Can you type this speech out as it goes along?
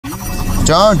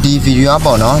Draw the video up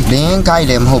on Ling guide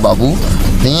them hobabu.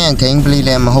 Ling and gameplay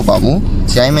them hobabu.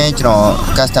 Jame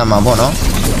customer bono.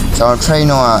 So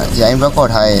train or Jame record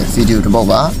high video to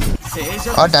boba.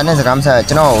 Or done as a ramsa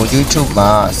channel YouTube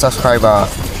subscriber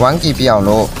 1 GB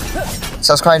low.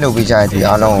 Subscribe to Vijay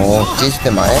to alone. Just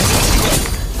the mind.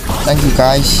 Thank you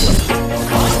guys.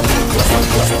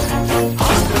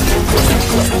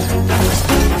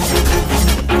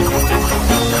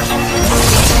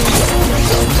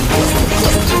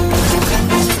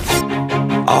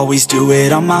 Always do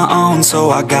it on my own, so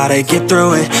I gotta get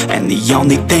through it. And the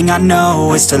only thing I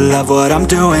know is to love what I'm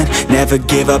doing. Never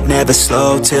give up, never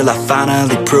slow, till I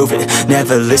finally prove it.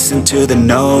 Never listen to the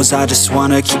no's, I just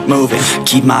wanna keep moving.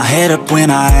 Keep my head up when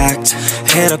I act,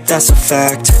 head up, that's a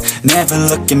fact. Never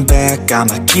looking back,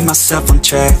 I'ma keep myself on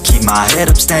track. Keep my head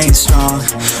up, staying strong,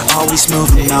 always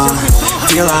moving on.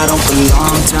 Feel I don't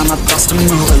belong, tell my thoughts to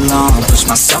move along. Push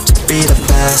myself to be the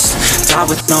best, die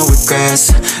with no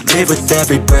regrets. Live with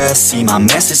every breath, see my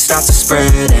message start to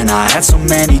spread. And I had so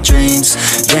many dreams,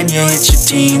 then you hit your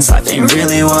teens. Life ain't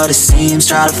really what it seems,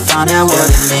 try to find out what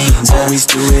it means. Always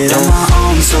do it on my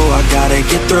own, so I gotta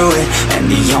get through it. And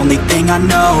the only thing I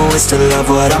know is to love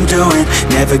what I'm doing.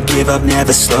 Never give up,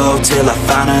 never slow, till I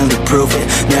finally prove it.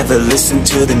 Never listen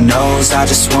to the no's, I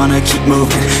just wanna keep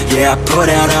moving. Yeah, I put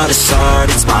out all this art,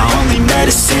 it's my only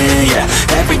medicine. Yeah,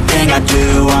 everything I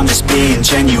do, I'm just being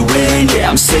genuine. Yeah,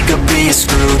 I'm sick of being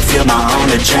screwed, feel my own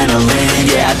adrenaline.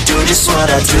 Yeah, I do just what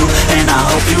I do, and I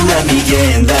hope you let me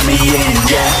in,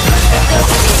 yeah.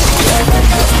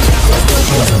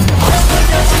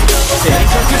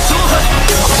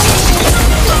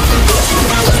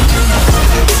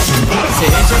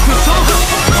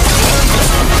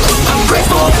 I'm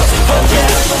grateful, oh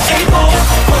yeah, able,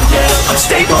 oh yeah, I'm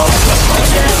stable, oh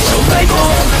yeah, no label,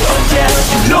 oh yeah,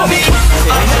 you know me,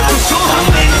 I have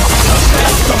something,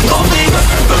 I'm lonely,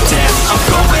 but damn, I'm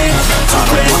going to win. I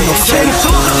want no fake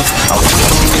love, I want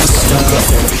real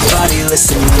stuff. Everybody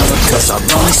listen up, cause I'll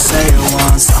only say it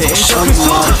once. I'll show you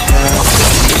all the path,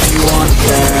 if you want it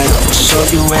bad. I'll show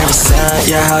you where it's at,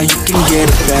 yeah, how you can get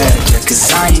it back. Yeah,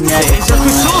 cause I ain't never done,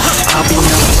 I'll be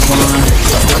 #1.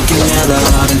 Working hella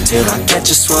hard until I get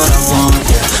just what I want.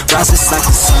 Yeah, rises like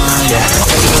the sun, yeah,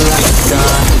 feel like a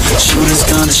gun. Shooters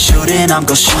gonna shoot and I'm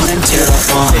gonna shoot until I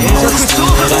fall. I'm always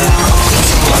doing it on my own,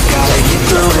 so I gotta get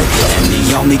through it. And the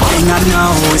only thing I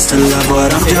know is to love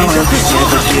what I'm doing. Never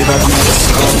give up, never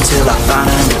slow, till I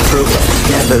finally prove it.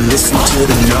 Never listen to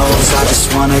the no's, I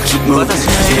just wanna keep moving.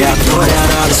 Yeah, I put out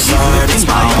all this art, it's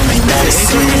my only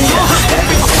medicine. Yeah,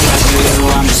 everything I do,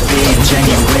 I'm just being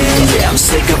genuine. Yeah, I'm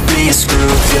sick of being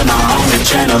screwed, feel my own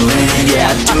adrenaline.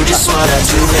 Yeah, I do just what I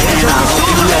do, and I hope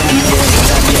you let me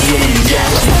in, yeah.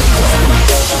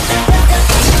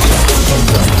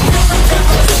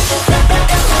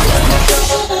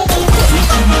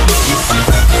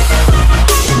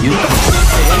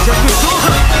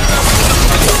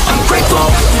 I'm grateful,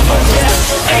 oh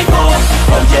yeah, able,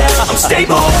 oh yeah, I'm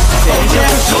stable, oh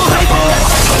yeah, no label,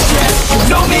 oh yeah, you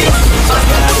know me, I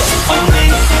have only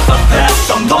a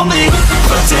path, I'm lonely,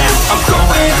 but damn, I'm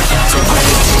going to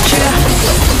win,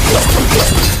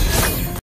 yeah.